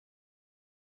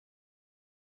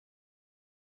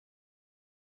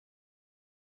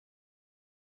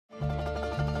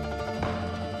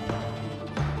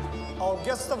our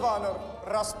guest of honor,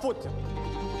 Rasputin.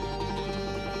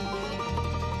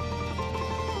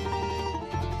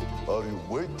 Are you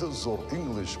waiters or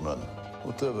Englishmen?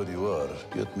 Whatever you are,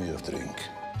 get me a drink.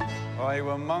 Are you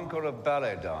a monk or a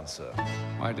ballet dancer?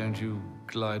 Why don't you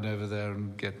glide over there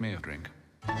and get me a drink?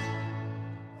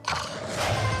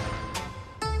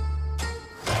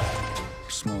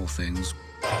 Small things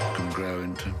can grow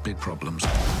into big problems.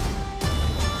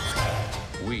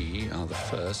 We are the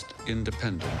first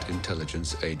independent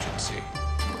intelligence agency.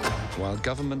 While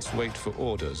governments wait for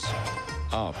orders,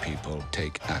 our people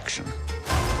take action.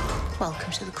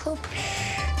 Welcome to the club.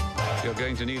 You're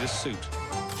going to need a suit.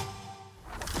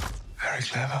 Very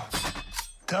clever.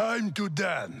 Time to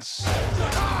dance.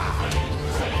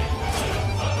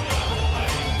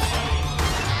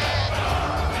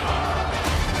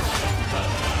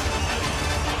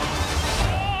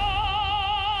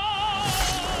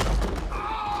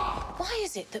 Why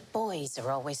is it that boys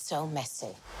are always so messy?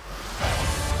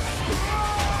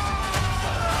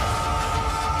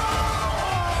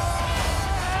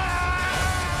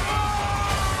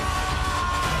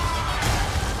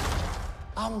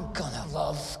 I'm gonna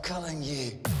love killing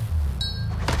you.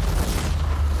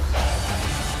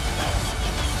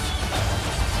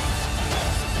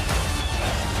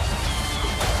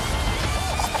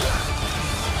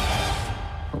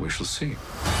 Well, we shall see.